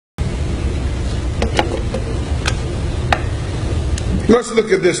Let's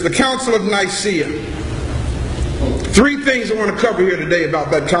look at this. The Council of Nicaea. Three things I want to cover here today about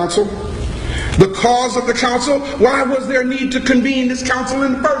that council. The cause of the council. Why was there a need to convene this council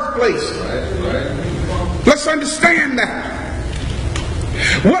in the first place? Let's understand that.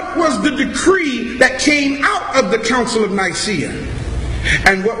 What was the decree that came out of the Council of Nicaea?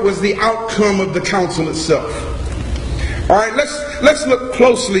 And what was the outcome of the council itself? All right, let's look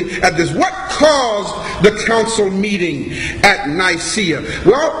closely at this. What caused the council meeting at Nicaea?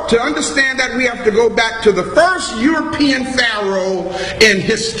 Well, to understand that, we have to go back to the first European pharaoh in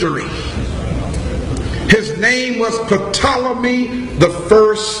history. His name was Ptolemy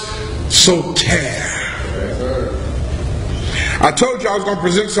I Soter. I told you I was going to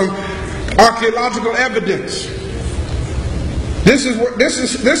present some archaeological evidence. This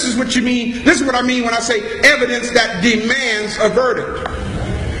is what you mean. This is what I mean when I say evidence that demands a verdict.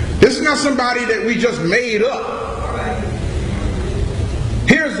 This is not somebody that we just made up.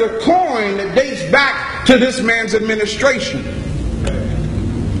 Here's a coin that dates back to this man's administration.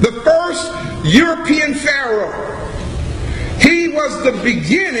 The first European pharaoh. He was the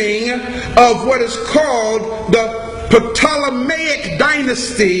beginning of what is called the Ptolemaic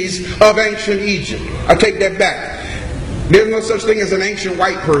dynasties of ancient Egypt. I take that back. There's no such thing as an ancient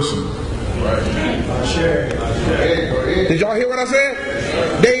white person. Did y'all hear what I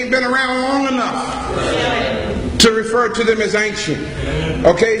said? They ain't been around long enough to refer to them as ancient.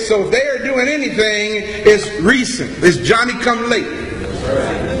 Okay, so if they are doing anything, it's recent. It's Johnny come late.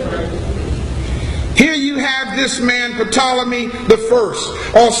 Here you have this man, Ptolemy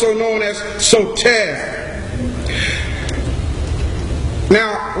I, also known as Soter.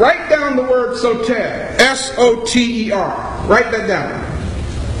 Now, write down the word Soter, S-O-T-E-R. Write that down.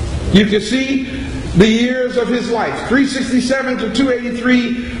 You can see the years of his life, 367 to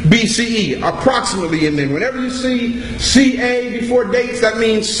 283 BCE, approximately in there. Whenever you see CA before dates, that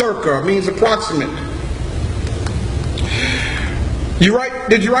means circa, it means approximate.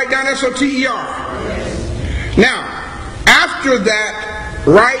 Did you write down S-O-T-E-R? Now, after that,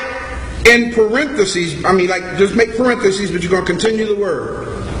 write in parentheses, just make parentheses, but you're going to continue the word.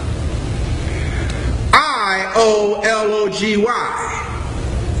 I-O-L-O-G-Y.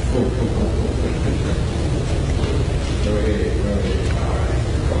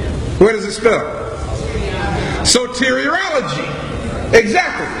 What does it spell? Soteriology.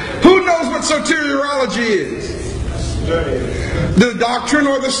 Exactly. Who knows what soteriology is? The doctrine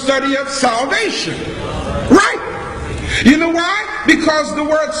or the study of salvation. Right. You know why? Because the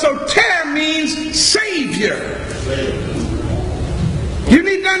word soter means savior. You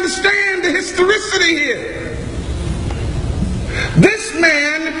need to understand the historicity here. This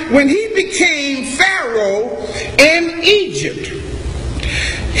man, when he became pharaoh in Egypt,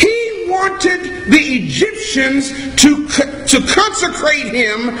 he wanted the Egyptians to consecrate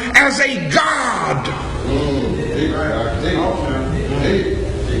him as a god.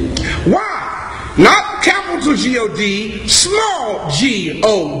 Why? Not capital G-O-D, small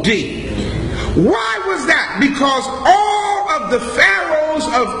G-O-D. Why was that? Because all of the pharaohs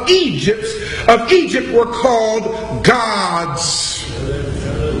of Egypt were called gods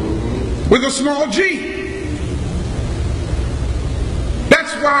with a small g.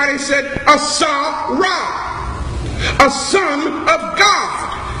 That's why they said Asa-Ra, a son of God.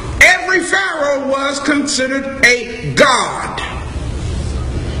 Every pharaoh was considered a god.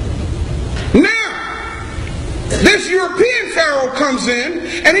 Now, this European pharaoh comes in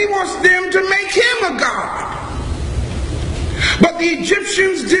and he wants them to make him a god. But the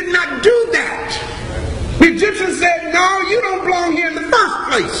Egyptians did not do that. The Egyptians said, no, you don't belong here in the first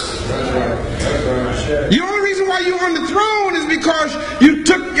place. The only reason why you're on the throne is because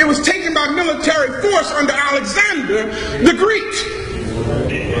it was taken by military force under Alexander the Great.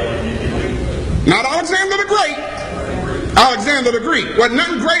 Not Alexander the Great. Alexander the Greek. Wasn't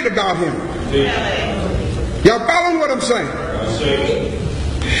nothing great about him. Y'all following what I'm saying?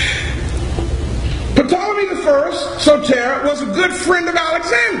 Ptolemy I, Soter, was a good friend of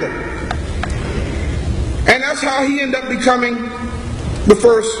Alexander. And that's how he ended up becoming the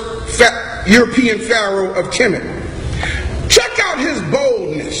first European pharaoh of Kemet. Check out his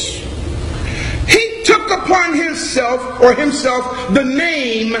boldness. He took upon himself the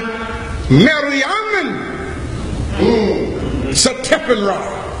name Meriamun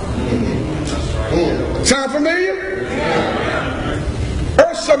Setepenra. Sound familiar?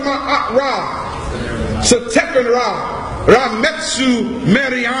 Ursama'at-Ra Setepenra Rametsu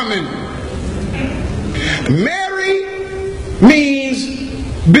Meriamun. Mary means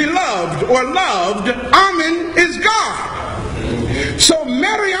beloved or loved. Amen is God. So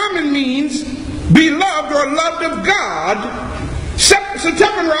Meriamun means beloved or loved of God.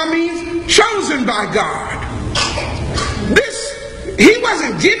 Setepenra means chosen by God. He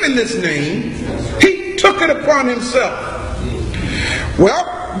wasn't given this name. He took it upon himself. Well,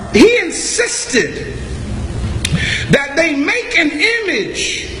 he insisted that they make an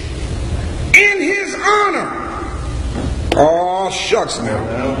image in his honor. Oh, shucks now.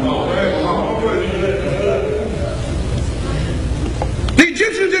 The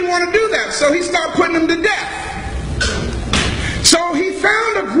Egyptians didn't want to do that, so he started putting them to death. So he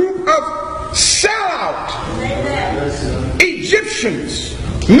found a group of sellout Egyptians,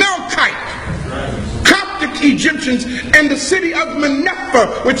 Melkite, Coptic Egyptians, and the city of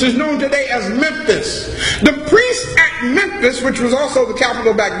Menepha, which is known today as Memphis. The priest at Memphis, which was also the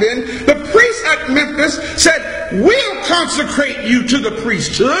capital back then, the priest at Memphis said, "We'll consecrate you to the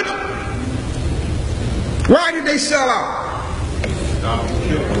priesthood." Why did they sell out?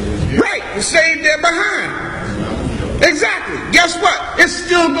 Right, to stay there behind. Exactly. Guess what? It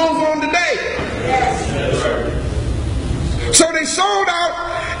still goes on today. So they sold out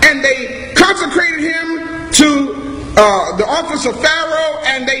and they consecrated him to the office of Pharaoh,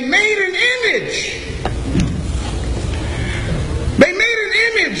 and they made an image. They made an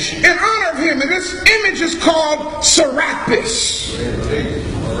image in honor of him, and this image is called Serapis.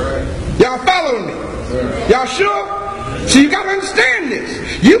 Y'all following me? Y'all sure? So you got to understand this.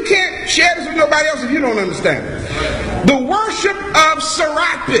 You can't share this with nobody else if you don't understand it. The worship of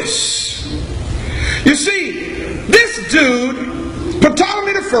Serapis. You see, this dude,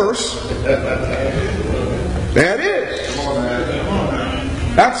 Ptolemy the First, there it is.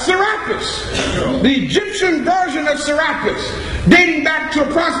 That's Serapis, the Egyptian version of Serapis, dating back to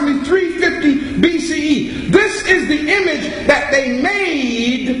approximately 350 BCE. This is the image that they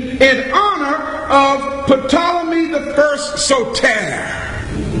made in honor of Ptolemy the First Soter.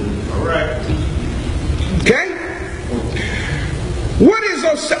 All right. Okay? What is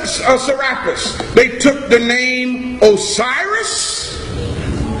Serapis? They took the name Osiris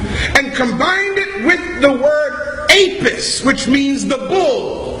and combined it with the word Apis, which means the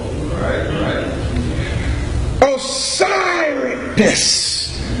bull. Osiris.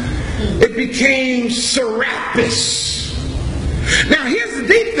 It became Serapis. Now here's the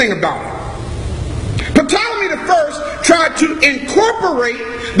deep thing about it. Ptolemy the First tried to incorporate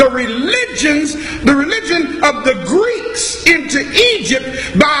the religion of the Greeks into Egypt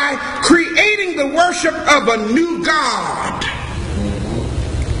by creating the worship of a new god.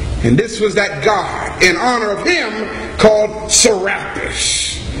 And this was that god in honor of him called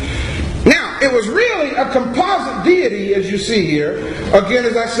Serapis. Now, it was really a composite deity, as you see here. Again,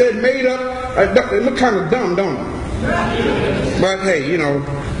 as I said, made up. It looked kind of dumb, don't it? But hey, you know,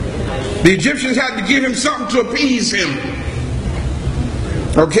 the Egyptians had to give him something to appease him.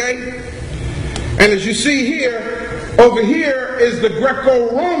 Okay? And as you see here, over here is the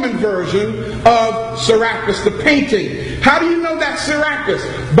Greco-Roman version of Serapis, the painting. How do you know that's Serapis?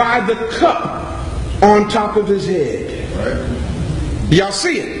 By the cup on top of his head. Y'all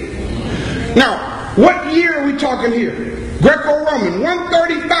see it? Now, what year are we talking here? Greco-Roman,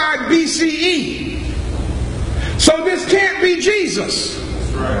 135 BCE. So this can't be Jesus.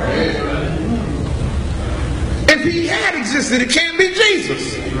 If he had existed, it can't be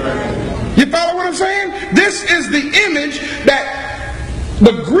Jesus. You follow what I'm saying? This is the image that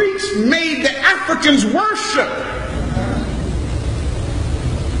the Greeks made the Africans worship.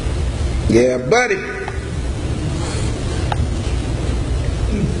 Yeah, buddy.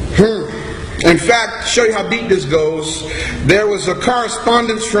 In fact, to show you how deep this goes, there was a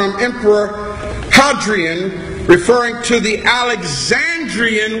correspondence from Emperor Hadrian referring to the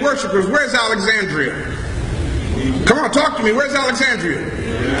Alexandrian worshippers. Where's Alexandria? Come on, talk to me. Where's Alexandria?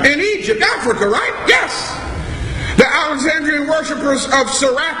 In Egypt, Africa, right? Yes. The Alexandrian worshippers of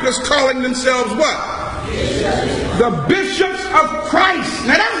Serapis calling themselves what? The bishops of Christ.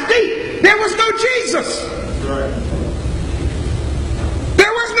 Now that's deep. There was no Jesus.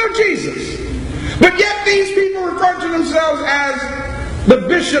 There was no Jesus. But yet these people refer to themselves as the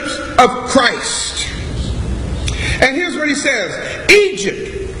bishops of Christ. And here's what he says.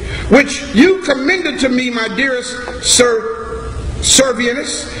 Egypt, which you commended to me, my dearest Sir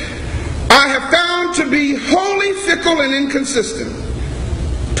Servianus, I have found to be wholly fickle and inconsistent.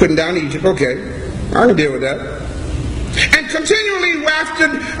 Putting down Egypt, okay, I can deal with that. And continually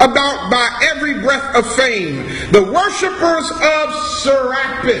wafted about by every breath of fame, the worshippers of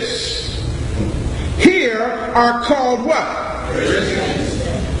Serapis here are called what?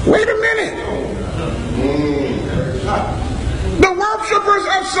 Wait a minute. The worshippers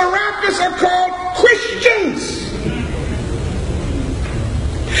of Serapis are called Christians.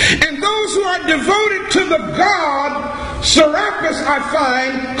 And those who are devoted to the god Serapis, I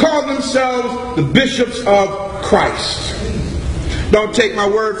find, call themselves the bishops of Christ. Don't take my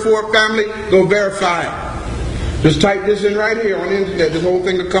word for it, family. Go verify it. Just type this in right here on the internet. This whole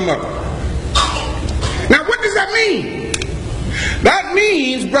thing will come up. Now, what does that mean? That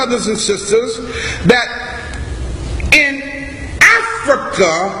means, brothers and sisters, that in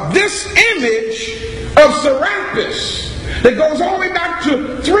Africa, this image of Serapis that goes all the way back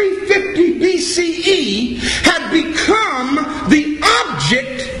to 350 BCE had become the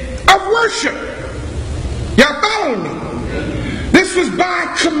object of worship. Y'all follow me? This was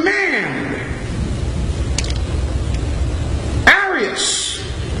by command. Arius.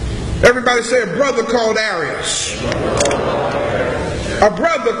 Everybody say a brother called Arius. A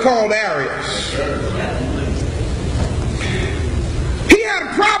brother called Arius. He had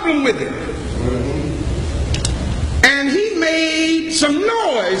a problem with it. And he made some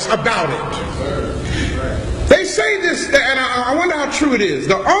noise about it. They say this, and I wonder how true it is.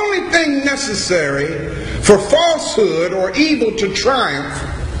 The only thing necessary for falsehood or evil to triumph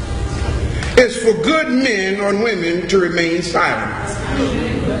is for good men or women to remain silent.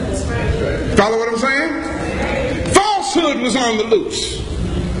 Follow what I'm saying? Falsehood was on the loose.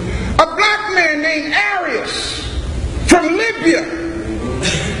 A black man named Arius from Libya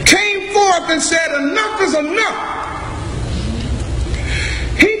came forth and said, enough is enough.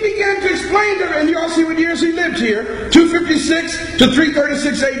 He began to explain to them, and you all see what years he lived here, 256 to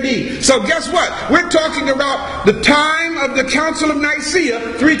 336 AD. So guess what? We're talking about the time of the Council of Nicaea,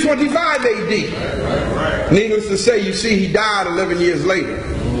 325 AD. Needless to say, you see, he died 11 years later.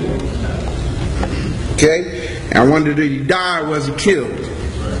 Okay? And I wonder, did he die or was he killed?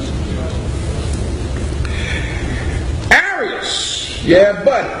 Arius, yeah,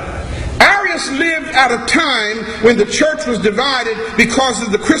 buddy. Arius lived at a time when the church was divided because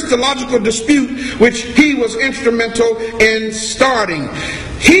of the Christological dispute which he was instrumental in starting.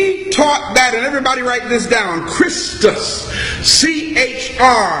 He taught that, and everybody write this down, Christus, C-H-R-I-S-T-U-S,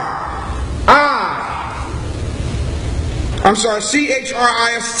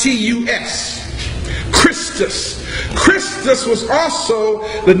 Christus. Christus was also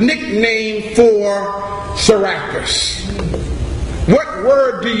the nickname for Serapis. What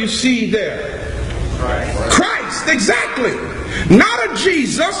word do you see there? Christ, exactly. Not a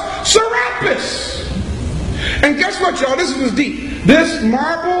Jesus, Serapis. And guess what, y'all? This was deep. This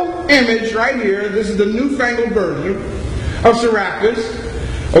marble image right here, this is the newfangled version of Serapis.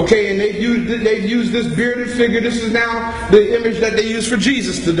 Okay, and they've used this bearded figure. This is now the image that they use for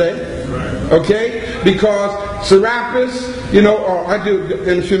Jesus today. Okay, because Serapis, you know, I do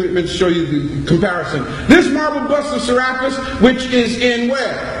in a few minutes show you the comparison. This marble bust of Serapis, which is in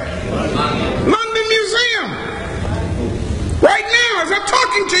where? London Museum. Right now, as I'm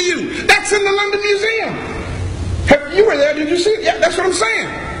talking to you, that's in the London Museum. You were there, did you see it? Yeah, that's what I'm saying.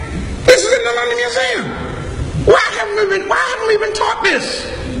 This is in the London Museum. Why haven't we been taught this?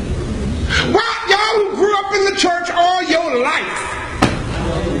 Why, y'all who grew up in the church all your life,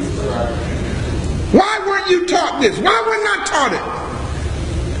 why weren't you taught this? Why we're not taught it?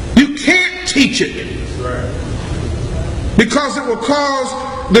 You can't teach it. Because it will cause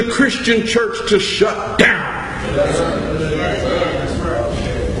the Christian church to shut down.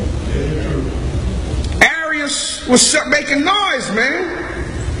 Arius was making noise, man.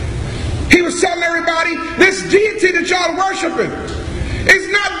 He was telling everybody, this deity that y'all are worshiping is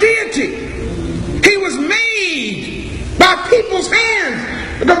not deity. He was made by people's hands.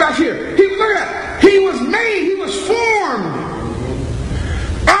 Go back here. Look at that. He was made, he was formed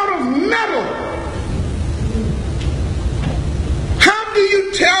out of metal. How do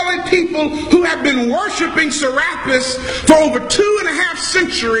you tell a people who have been worshiping Serapis for over 2.5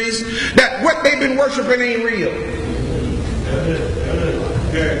 centuries that what they've been worshiping ain't real?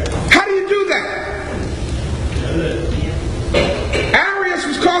 How do you do that? Arius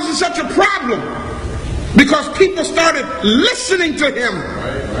was causing such a problem because people started listening to him.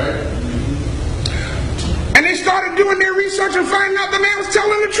 And they started doing their research and finding out the man was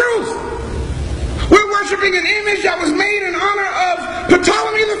telling the truth. We're worshiping an image that was made in honor of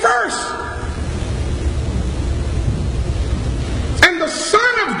Ptolemy I. And the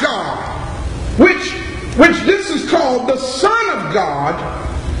Son of God, which this is called the Son of God,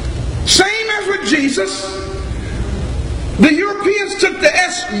 same as with Jesus, the Europeans took the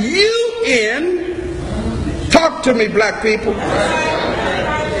S-U-N, talk to me black people,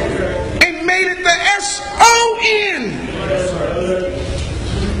 and made it the S-O-N.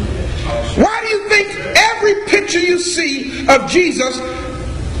 Why do you think every picture you see of Jesus,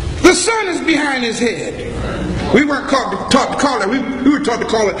 the sun is behind his head? We weren't taught to call it. We were taught to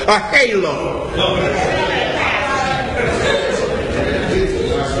call it a halo.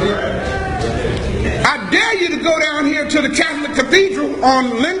 I dare you to go down here to the Catholic Cathedral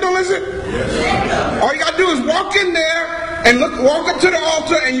on Lindell, is it? All you got to do is walk in there and walk up to the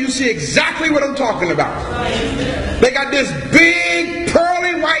altar, and you see exactly what I'm talking about. They got this big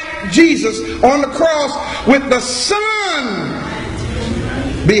pearly white Jesus on the cross with the sun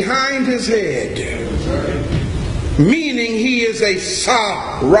behind his head, meaning he is a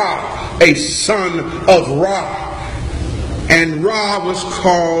Sa-Ra, a son of Ra. And Ra was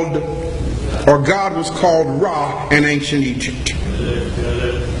called, or God was called Ra in ancient Egypt.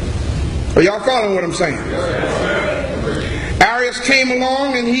 Are y'all following what I'm saying? Arius came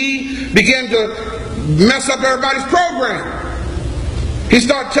along and he began to mess up everybody's program. He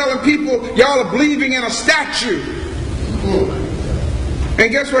started telling people, y'all are believing in a statue.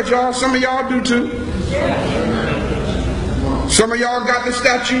 And guess what, y'all? Some of y'all do too. Some of y'all got the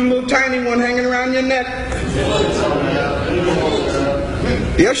statue, little tiny one hanging around your neck.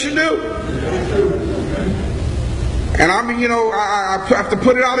 Yes, you do. And I mean, you know, I have to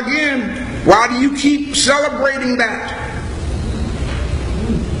put it out again. Why do you keep celebrating that?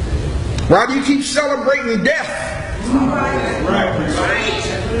 Why do you keep celebrating death?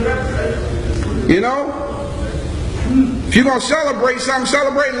 You know? If you're going to celebrate something,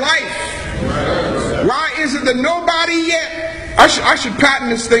 celebrate life. Why is it that nobody yet? I should patent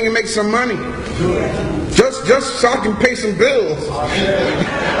this thing and make some money. Just so I can pay some bills.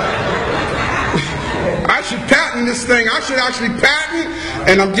 I should patent this thing. I should actually patent,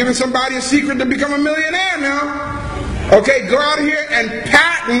 and I'm giving somebody a secret to become a millionaire now. Okay, go out of here and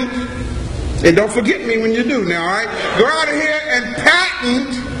patent, and don't forget me when you do now, all right? Go out of here and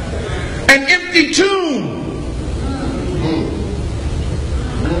patent an empty tomb.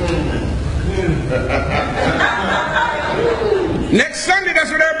 Next Sunday,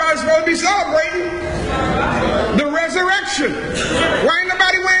 that's what everybody's supposed to be celebrating. The resurrection. Why ain't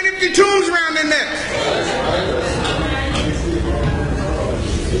nobody wearing empty tombs around their necks?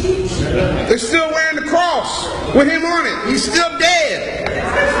 They're still wearing the cross with him on it. He's still dead.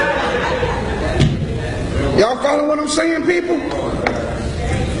 Y'all follow what I'm saying, people?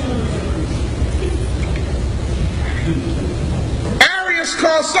 Arius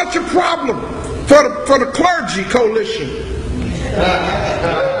caused such a problem for the clergy coalition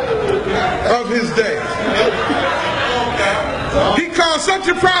of his day. He caused such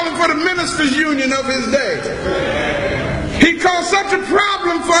a problem for the ministers' union of his day. He caused such a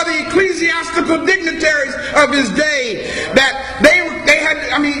problem for the ecclesiastical dignitaries of his day that they had,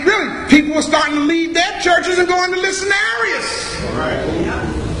 I mean, really, people were starting to leave their churches and going to listen to Arius.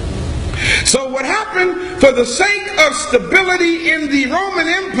 So what happened, for the sake of stability in the Roman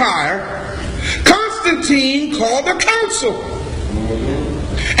Empire, Constantine called a council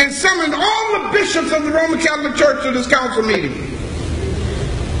and summoned all the bishops of the Roman Catholic Church to this council meeting.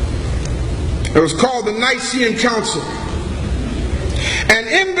 It was called the Nicene Council. And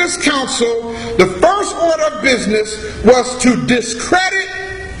in this council, the first order of business was to discredit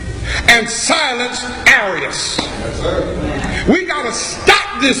and silence Arius. We got to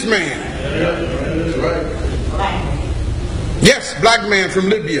stop this man. Yes, black man from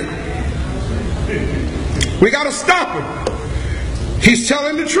Libya. We got to stop him. He's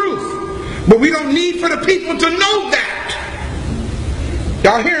telling the truth. But we don't need for the people to know that.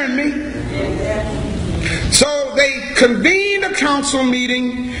 Y'all hearing me? So they convened a council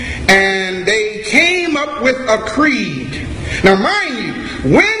meeting and they came up with a creed. Now mind you,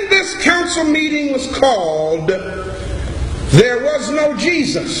 when this council meeting was called, there was no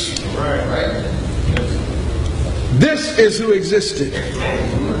Jesus. This is who existed.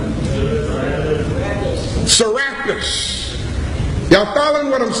 Serapis. Y'all following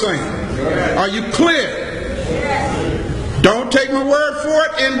what I'm saying? Are you clear? Don't take my word for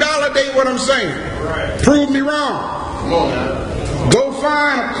it. Invalidate what I'm saying. Prove me wrong. Go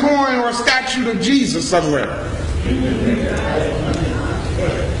find a coin or a statue of Jesus somewhere.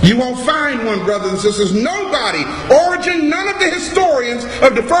 You won't find one, brothers and sisters. Nobody, Origen, none of the historians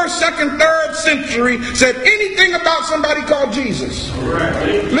of the 1st, 2nd, 3rd century said anything about somebody called Jesus.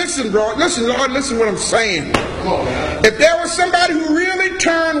 Listen, bro. Listen, Lord. Listen what I'm saying. If there was somebody who really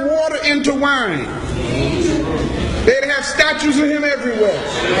turned water into wine, they'd have statues of him everywhere.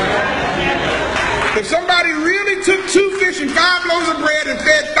 If somebody really took 2 fish and 5 loaves of bread and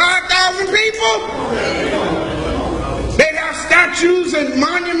fed 5,000 people, they'd have statues and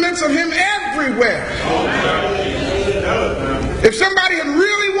monuments of him everywhere. If somebody had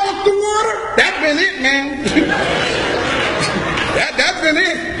really walked the water, that'd been it, man. That's been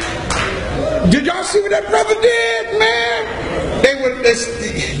it. Did y'all see what that brother did, man?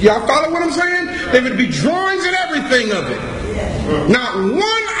 Y'all follow what I'm saying? There would be drawings and everything of it. Not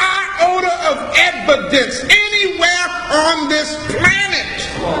one iota of evidence anywhere on this planet.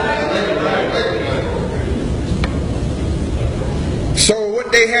 So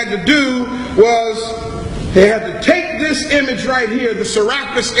what they had to do was they had to take this image right here, the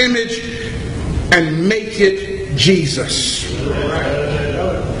Serapis image, and make it Jesus.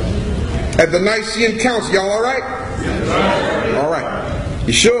 At the Nicene Council, y'all all right? All right.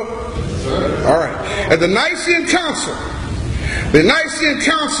 You sure? All right. At the Nicene Council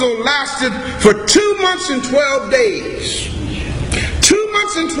lasted for 2 months and 12 days. 2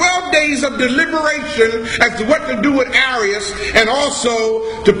 months and 12 days of deliberation as to what to do with Arius, and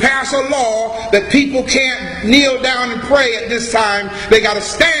also to pass a law that people can't kneel down and pray at this time. They got to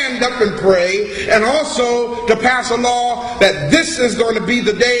stand up and pray, and also to pass a law that this is going to be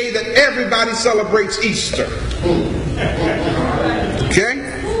the day that everybody celebrates Easter. Okay?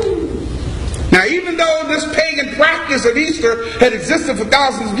 Now, even though this pagan practice of Easter had existed for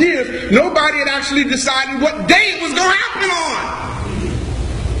thousands of years, nobody had actually decided what day it was going to happen on.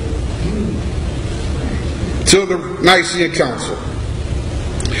 Till the Nicene Council.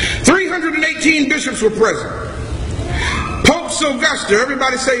 318 bishops were present. Pope Sylvester,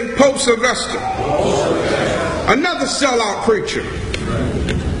 everybody say Pope Sylvester. Another sellout preacher.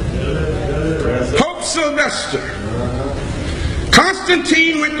 Pope Sylvester.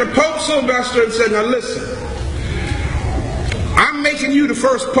 Constantine went to Pope Sylvester and said, now listen, I'm making you the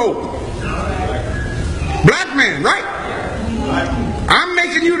first pope. Black man, right? I'm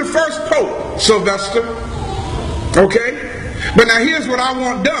making you the first pope, Sylvester. Okay? But now here's what I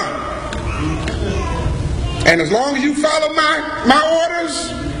want done. And as long as you follow my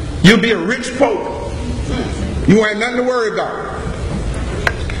orders, you'll be a rich pope. You won't have nothing to worry about.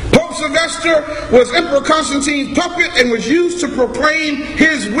 Pope Sylvester was Emperor Constantine's puppet and was used to proclaim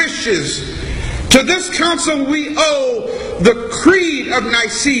his wishes. To this council we owe the Creed of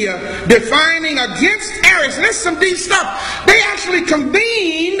Nicaea, defining against Arius. And that's some deep stuff. They actually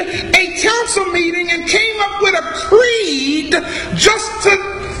convened a council meeting and came up with a creed just to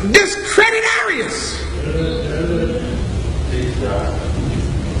discredit Arius.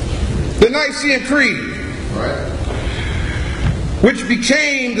 The Nicene Creed, which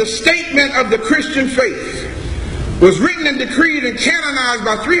became the statement of the Christian faith, was written and decreed and canonized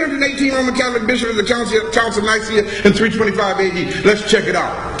by 318 Roman Catholic bishops of the Council of Nicaea in 325 AD. Let's check it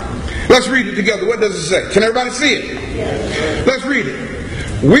out. Let's read it together. What does it say? Can everybody see it? Yes. Let's read it.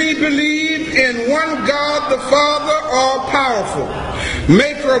 We believe in one God the Father, all-powerful,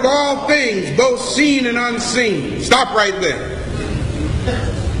 maker of all things, both seen and unseen. Stop right there.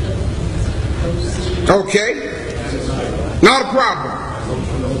 Okay? Not a problem.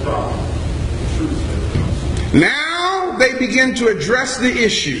 Now they begin to address the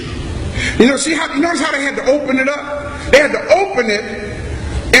issue. You notice how they had to open it up? They had to open it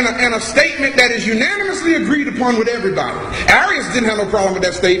in a statement that is unanimously agreed upon with everybody. Arius didn't have no problem with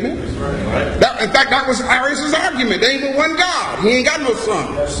that statement. In fact, that was Arius' argument. There ain't but one God. He ain't got no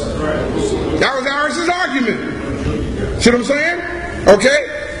son. That was Arius' argument. See what I'm saying? Okay?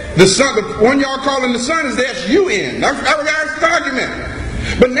 The son, the one y'all calling the son is the S-U-N. That was Arius' argument.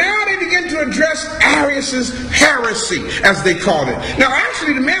 But now they begin to address Arius' heresy, as they called it. Now,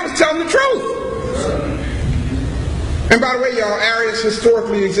 actually, the man was telling the truth. And by the way, y'all, Arius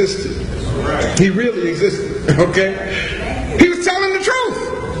historically existed. He really existed, okay? He was telling the truth.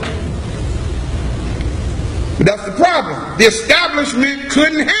 But that's the problem. The establishment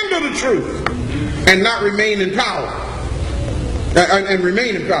couldn't handle the truth and not remain in power. And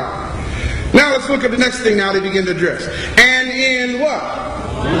remain in power. Now let's look at the next thing now they begin to address. And in what?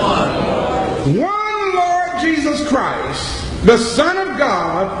 One Lord Jesus Christ, the Son of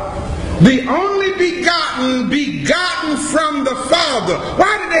God, the only begotten from the Father.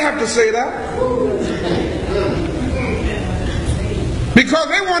 Why did they have to say that? Because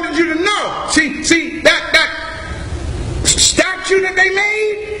they wanted you to know. See that statue that they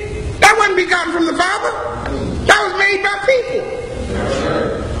made, that wasn't begotten from the Father. That was made by people.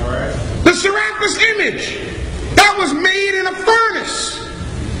 The Serapis image, that was made in a furnace,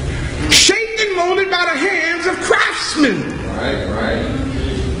 shaped and molded by the hands of craftsmen. Right.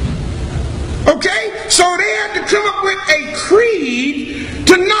 Okay? So they had to come up with a creed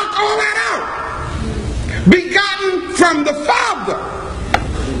to knock all that out. Begotten from the Father.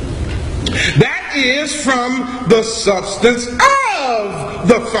 That is from the substance of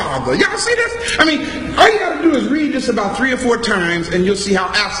the Father. Y'all see this? I mean, all you got to do is read this about 3 or 4 times and you'll see how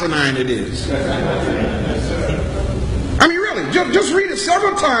asinine it is. I mean, really, Just read it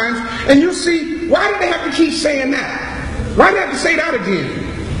several times and you'll see, why do they have to keep saying that? Why do they have to say that again?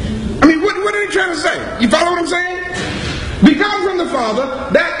 I mean, what are they trying to say? You follow what I'm saying? Begotten from the Father,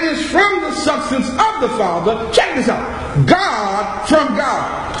 that is from the substance of the Father. Check this out. God from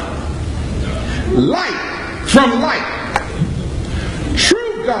God. Light from light.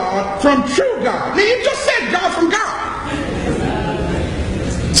 True God from true God. Now you just said God from God.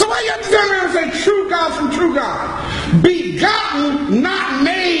 So why you have to turn around and say true God from true God? Begotten, not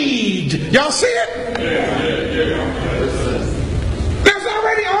made. Y'all see it? There's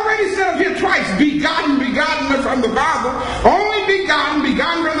already said up here twice. Begotten from the Father. Only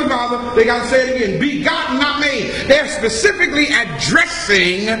begotten from the Father. They got to say it again. Begotten, not made. They're specifically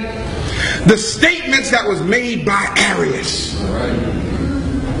addressing the statements that was made by Arius.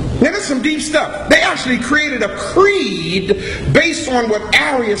 Now that's some deep stuff. They actually created a creed based on what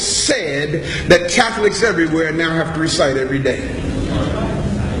Arius said that Catholics everywhere now have to recite every day.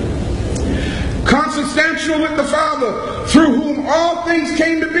 Consubstantial with the Father, through whom all things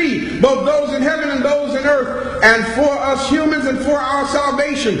came to be, both those in heaven and those in earth, and for us humans and for our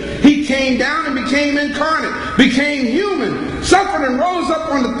salvation. He came down and became incarnate, became human, suffered and rose up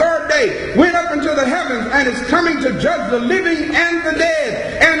on the third day, went up into the heavens, and is coming to judge the living and the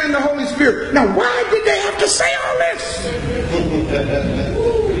dead, and in the Holy Spirit. Now, why did they have to say all this?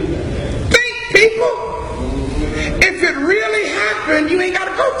 Think, people. If it really happened, you ain't got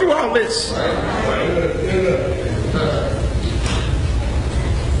to go through all this.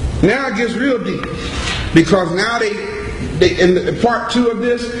 Now it gets real deep, because now they in part 2 of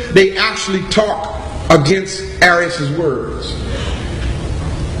this, they actually talk against Arius' words.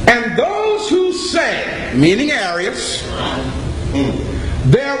 And those who say, meaning Arius,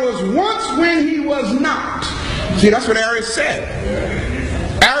 there was once when he was not. See, that's what Arius said.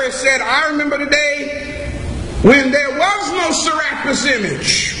 Arius said, I remember the day when there was no Serapis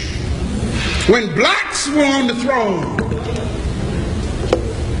image, when blacks were on the throne.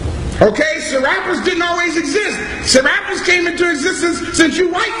 Okay, Serapis didn't always exist. Serapis came into existence since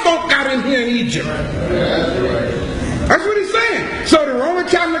you white folk got in here in Egypt. That's what he's saying. So the Roman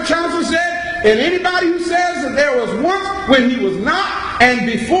Catholic Council said, and anybody who says that there was once when he was not, and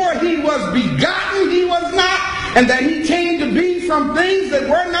before he was begotten he was not, and that he came to be from things that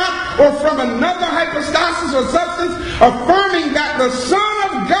were not, or from another hypostasis or substance, affirming that the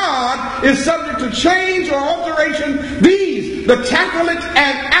Son of God is subject to change or alteration, these, the Catholic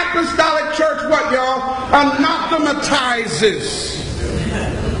and Apostolic Church, what y'all, anathematizes.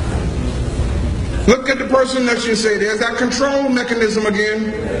 Look at the person next to you and say, there's that control mechanism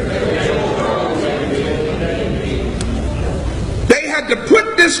again. They had to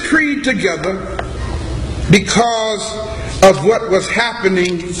put this creed together because of what was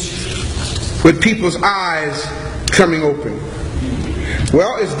happening with people's eyes coming open.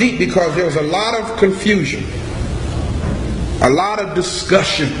 Well, it's deep because there was a lot of confusion, a lot of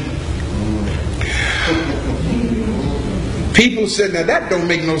discussion. People said, now that don't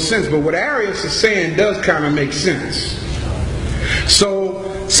make no sense, but what Arius is saying does kind of make sense. So,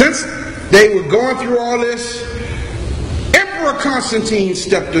 since they were going through all this, Emperor Constantine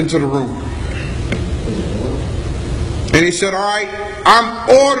stepped into the room. And he said, all right, I'm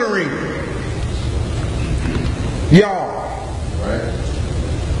ordering y'all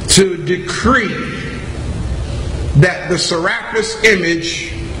to decree that the Serapis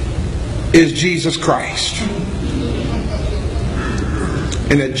image is Jesus Christ.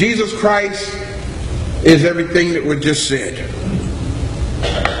 And that Jesus Christ is everything that was just said.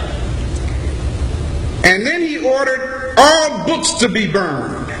 And then he ordered all books to be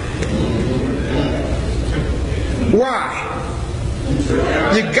burned. Why?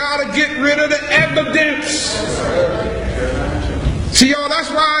 You gotta get rid of the evidence. See, y'all, that's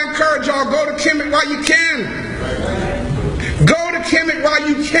why I encourage y'all, go to Kemet while you can. Go to Kemet while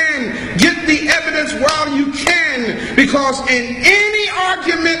you can. Get the evidence while you can. Because in any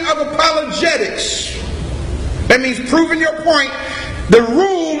argument of apologetics, that means proving your point, the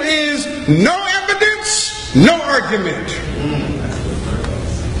rule is no evidence, no argument.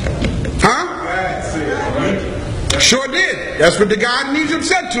 Huh? Sure did. That's what the guy in Egypt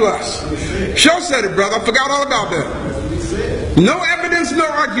said to us. Sure said it, brother. I forgot all about that. No evidence, no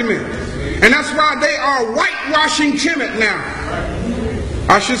argument. And that's why they are whitewashing Kemet now.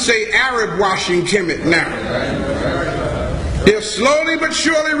 I should say Arab washing Kemet now. They're slowly but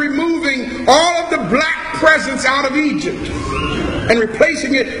surely removing all of the black presence out of Egypt and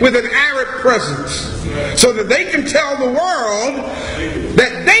replacing it with an Arab presence, so that they can tell the world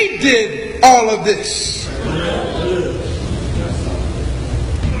that they did all of this.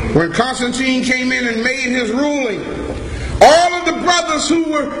 When Constantine came in and made his ruling All of the brothers who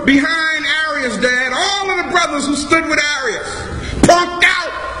were behind Arius' dad, all of the brothers who stood with Arius, punked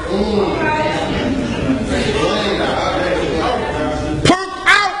out. Punked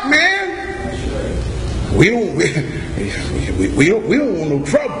out, man. We don't want no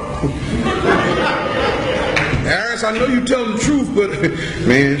trouble. Arius, I know you tell the truth, but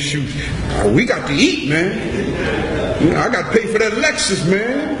man, shoot, we got to eat, man. You know, I got to pay for that Lexus,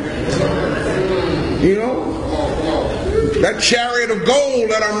 man. You know, that chariot of gold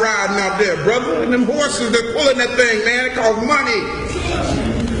that I'm riding out there, brother, and them horses that pulling that thing, man, it costs money.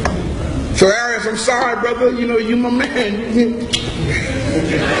 So Arius, I'm sorry, brother. You know, you my man. You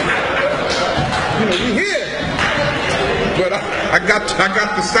know, you here, but I got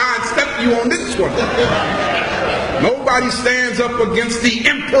to sidestep you on this one. Nobody stands up against the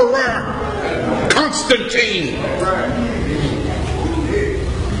Emperor Constantine.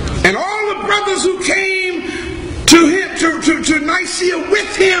 And all the brothers who came to him to Nicaea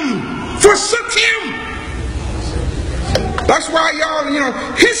with him forsook him. That's why y'all, you know,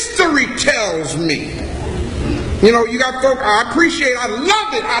 history tells me. You know, you got folk, I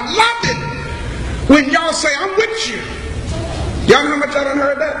love it when y'all say, I'm with you. Y'all know how much I done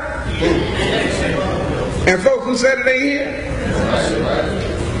heard that? And folks who said it ain't here.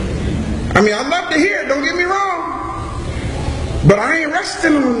 I mean, I love to hear it, don't get me wrong. But I ain't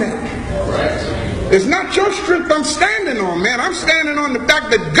resting on that. It's not your strength I'm standing on, man. I'm standing on the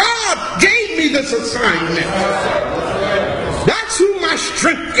fact that God gave me this assignment. That's who my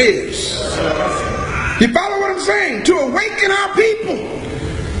strength is. You follow what I'm saying? To awaken our people.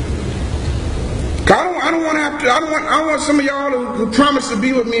 I don't want to have to. I want some of y'all to promise to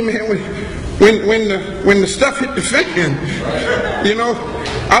be with me, man. When the stuff hit the fan, you know,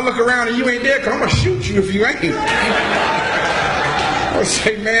 I look around and you ain't there, 'cause I'm gonna shoot you if you ain't. I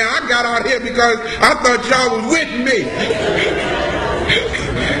say, man, I got out here because I thought y'all was with me.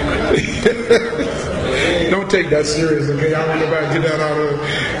 Don't take that serious, okay? I don't want nobody to get that out of.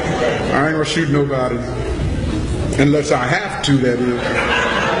 I ain't gonna shoot nobody unless I have to. That is.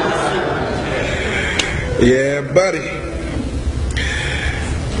 Yeah, buddy.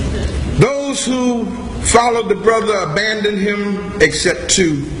 Those who followed the brother abandoned him except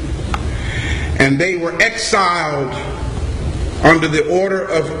two. And they were exiled under the order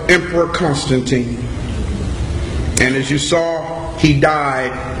of Emperor Constantine. And as you saw, he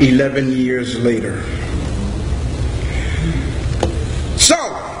died 11 years later. So,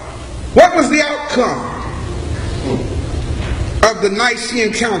 what was the outcome of the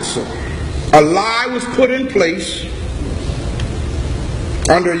Nicene Council? A lie was put in place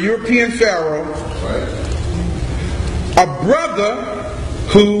under a European pharaoh. A brother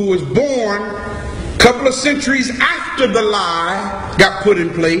who was born a couple of centuries after the lie got put in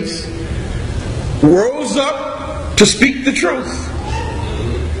place rose up to speak the truth.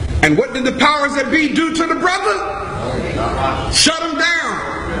 And what did the powers that be do to the brother? Shut him down,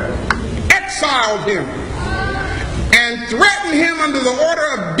 exiled him, and threatened him under the order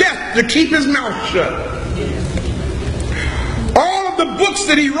of death to keep his mouth shut. All of the books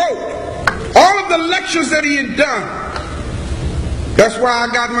that he wrote, all of the lectures that he had done, that's why I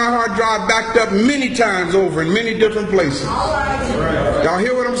got my hard drive backed up many times over in many different places. Y'all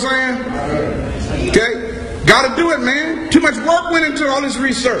hear what I'm saying? Okay? Got to do it, man. Too much work went into all this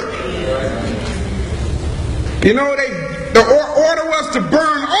research. You know, the order was to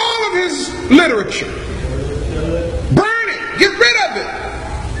burn all of his literature. Burn it. Get rid of it.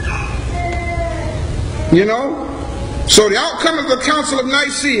 You know? So the outcome of the Council of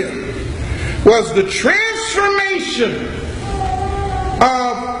Nicaea was the transformation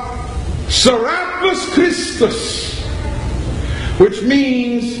of Serapis Christus, which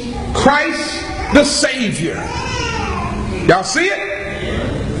means Christ the Savior. Y'all see it?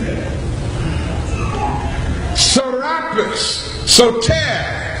 Serapis, Soter,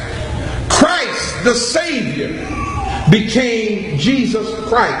 Christ the Savior, became Jesus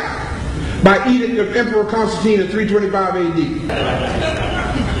Christ by edict of Emperor Constantine in 325 AD.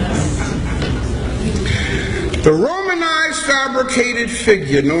 The Romanized fabricated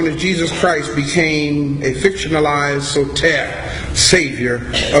figure known as Jesus Christ became a fictionalized Soter,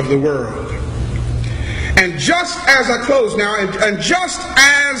 Savior of the world. And just as I close now, and just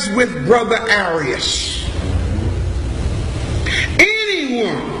as with Brother Arius,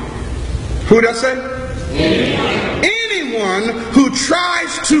 anyone, who does say? Anyone who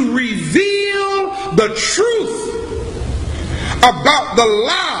tries to reveal the truth about the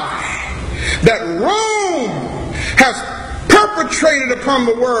lie that Rome has perpetrated upon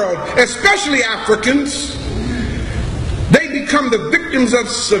the world, especially Africans, they become the victims of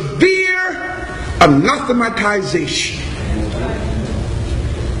severe anathematization.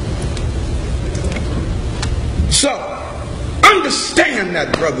 Understand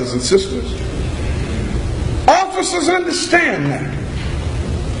that, brothers and sisters. Officers, understand that.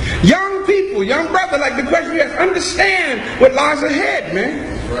 Young people, young brother, like the question you asked, understand what lies ahead,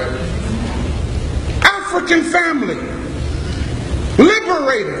 man. African family,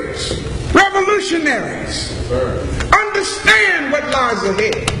 liberators, revolutionaries, understand what lies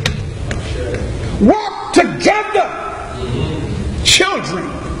ahead. Walk together, children.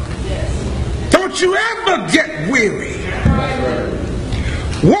 Don't you ever get weary.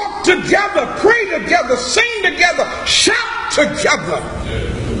 Walk together, pray together, sing together, shout together.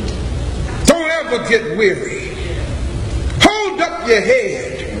 Don't ever get weary. Hold up your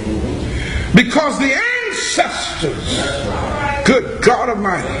head, because the ancestors, good God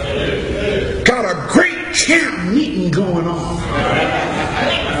Almighty, got a great camp meeting going on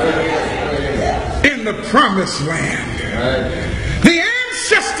in the promised land. The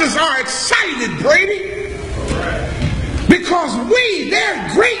ancestors are excited, Brady, because we, their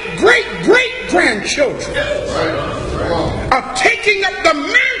great-great-great-grandchildren, are taking up the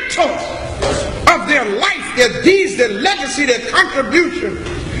mantle of their life, their deeds, their legacy, their contribution,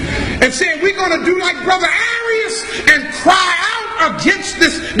 and saying we're going to do like Brother Arius and cry out against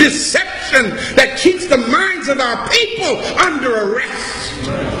this deception that keeps the minds of our people under arrest.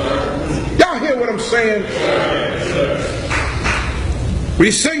 Y'all hear what I'm saying?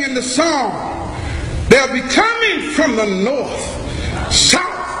 We sing in the song, they'll be coming from the north,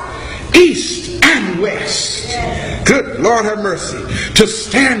 south, east, and west. Good Lord have mercy, to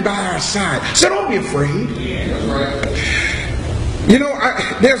stand by our side. So don't be afraid. You know,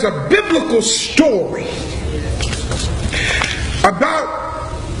 there's a biblical story about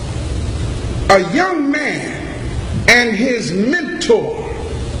a young man and his mentor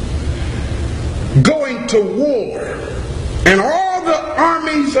going to war, and all the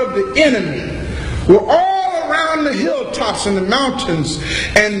armies of the enemy were all around the hilltops and the mountains,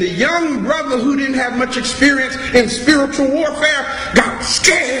 and the young brother who didn't have much experience in spiritual warfare got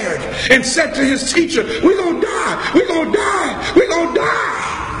scared and said to his teacher, we're gonna die, we're gonna die, we're gonna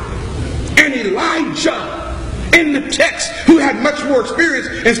die. And Elijah, in the text, who had much more experience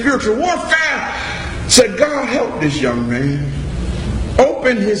in spiritual warfare, said, God help this young man,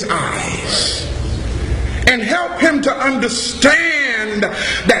 open his eyes and help him to understand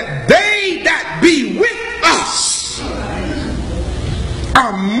that they that be with us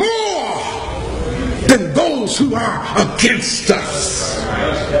are more than those who are against us.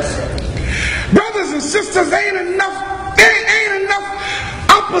 Brothers and sisters, there ain't enough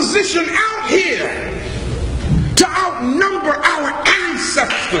opposition out here to outnumber our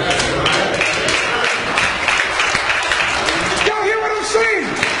ancestors. Y'all hear what I'm saying?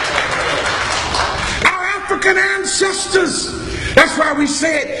 African ancestors. That's why we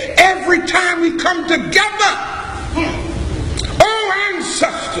say it every time we come together. Oh,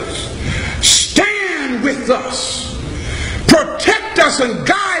 ancestors, stand with us, protect us and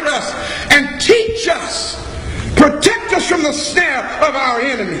guide us and teach us, protect us from the snare of our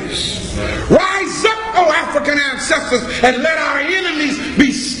enemies. Rise up, oh African ancestors, and let our enemies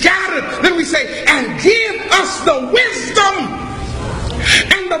be scattered. Then we say, and give us the wisdom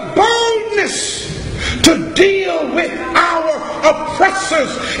and the boldness to deal with our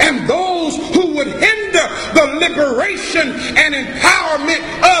oppressors and those who would hinder the liberation and empowerment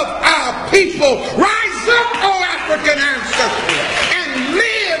of our people. Rise up, oh African ancestors, and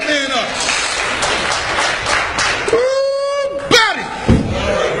live in us. Ooh, buddy.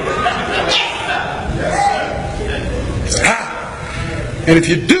 And if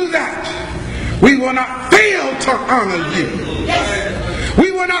you do that, we will not fail to honor you.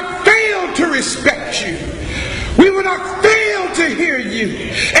 We will not fail to respect you. We will not fail to hear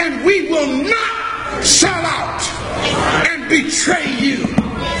you. And we will not sell out and betray you.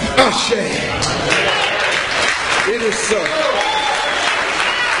 Ashe. It is so.